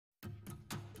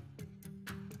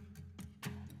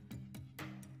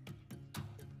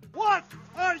What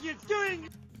are you doing?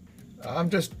 I'm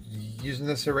just using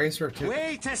this eraser to...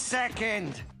 Wait a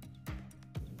second!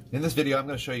 In this video, I'm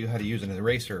going to show you how to use an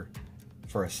eraser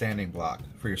for a sanding block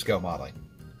for your scale modeling.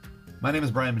 My name is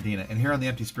Brian Medina, and here on The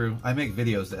Empty Sprue, I make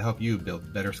videos that help you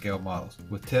build better scale models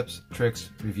with tips,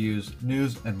 tricks, reviews,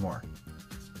 news, and more.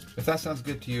 If that sounds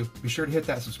good to you, be sure to hit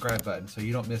that subscribe button so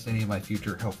you don't miss any of my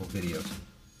future helpful videos.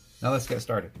 Now let's get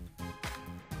started.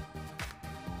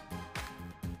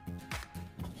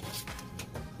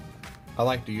 I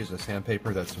like to use a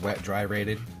sandpaper that's wet-dry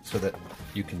rated so that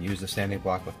you can use the sanding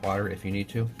block with water if you need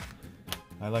to.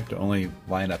 I like to only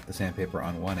line up the sandpaper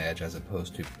on one edge as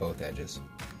opposed to both edges.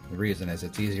 The reason is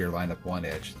it's easier to line up one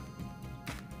edge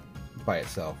by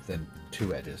itself than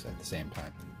two edges at the same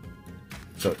time.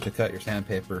 So to cut your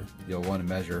sandpaper, you'll want to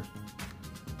measure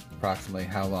approximately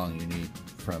how long you need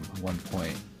from one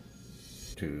point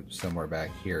to somewhere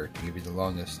back here to give you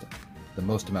the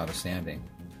most amount of sanding.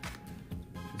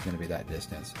 It's going to be that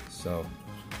distance. So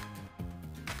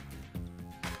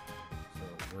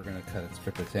we're going to cut a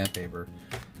strip of sandpaper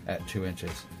at 2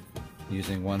 inches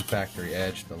using one factory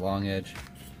edge. The long edge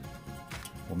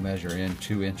will measure in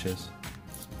 2 inches.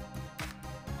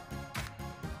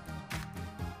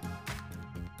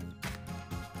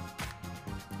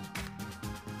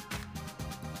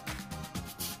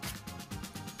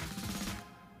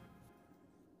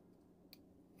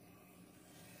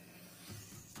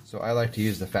 So I like to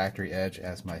use the factory edge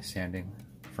as my sanding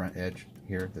front edge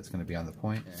here that's going to be on the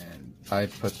point, and I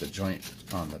put the joint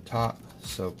on the top,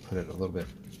 so put it a little bit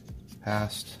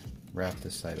past, wrap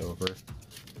this side over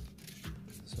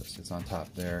so it sits on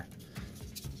top there,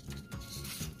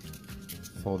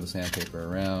 fold the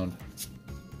sandpaper around,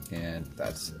 and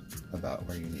that's about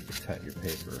where you need to cut your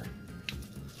paper.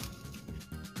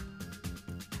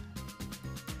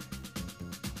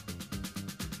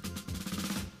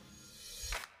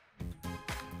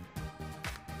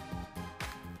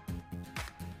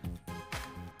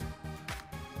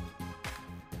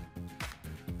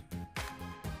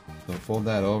 So fold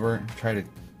that over, try to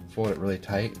fold it really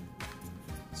tight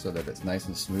so that it's nice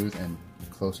and smooth and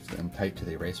close and tight to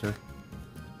the eraser.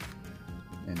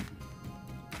 And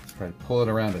try to pull it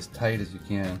around as tight as you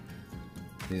can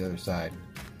to the other side.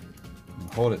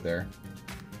 And hold it there.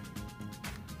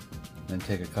 Then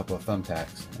take a couple of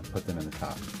thumbtacks and put them in the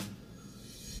top.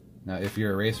 Now if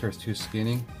your eraser is too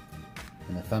skinny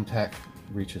and the thumbtack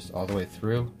reaches all the way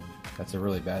through, that's a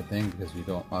really bad thing because you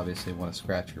don't obviously want to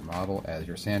scratch your model as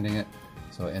you're sanding it.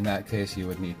 So in that case you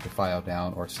would need to file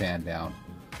down or sand down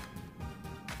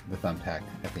the thumbtack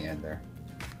at the end there.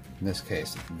 In this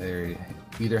case they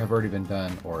either have already been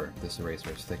done or this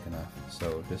eraser is thick enough.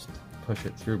 So just push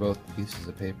it through both pieces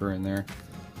of paper in there.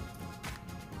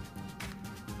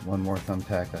 One more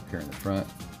thumbtack up here in the front.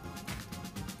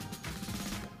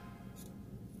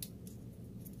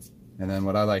 And then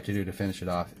what I like to do to finish it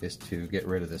off is to get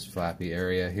rid of this flappy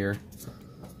area here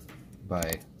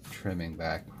by trimming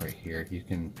back right here. You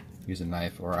can use a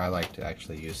knife, or I like to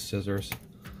actually use scissors.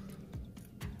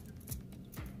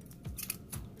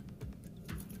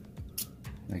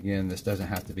 Again, this doesn't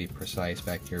have to be precise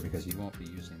back here because you won't be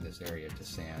using this area to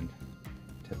sand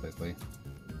typically.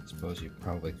 I suppose you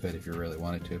probably could if you really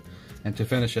wanted to. And to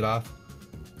finish it off,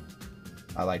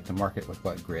 I like to mark it with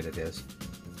what grit it is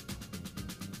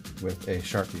with a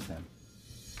Sharpie pen.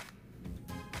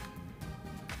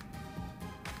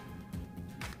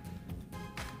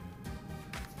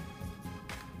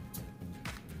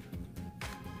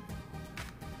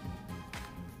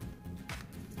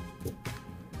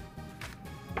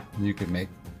 You can make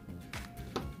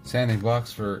sanding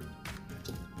blocks for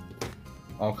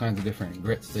all kinds of different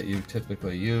grits that you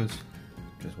typically use,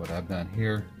 which is what I've done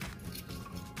here.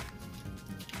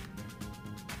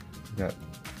 Got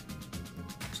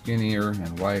skinnier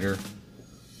and wider.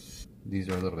 These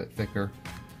are a little bit thicker.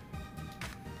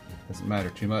 Doesn't matter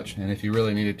too much, and if you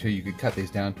really needed to, you could cut these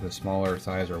down to a smaller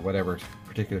size or whatever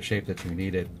particular shape that you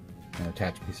needed and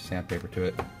attach a piece of sandpaper to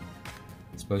it.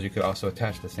 I suppose you could also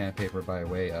attach the sandpaper by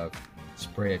way of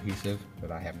spray adhesive, but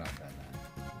I have not done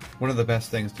that. One of the best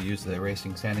things to use the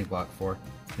erasing sanding block for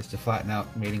is to flatten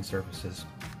out mating surfaces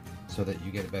so that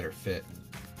you get a better fit.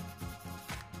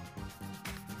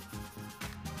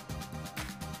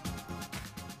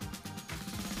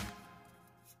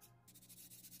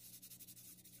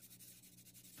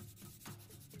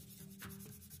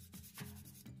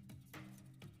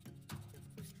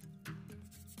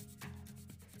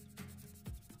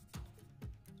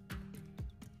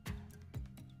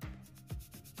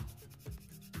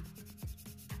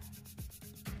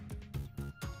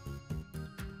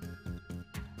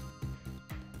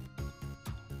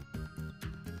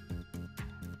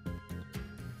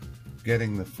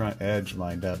 getting the front edge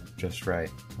lined up just right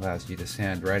allows you to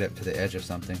sand right up to the edge of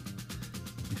something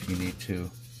if you need to.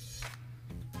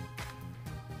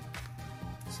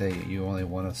 Say you only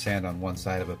want to sand on one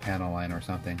side of a panel line or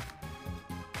something.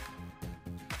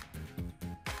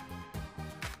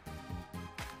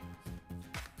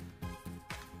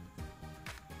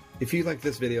 If you like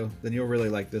this video, then you'll really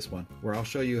like this one, where I'll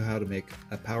show you how to make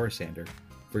a power sander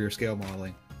for your scale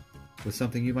modeling with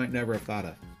something you might never have thought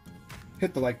of.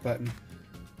 Hit the like button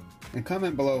and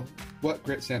comment below, what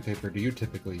grit sandpaper do you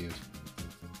typically use?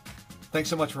 Thanks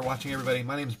so much for watching, everybody.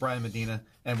 My name is Brian Medina,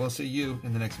 and we'll see you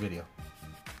in the next video.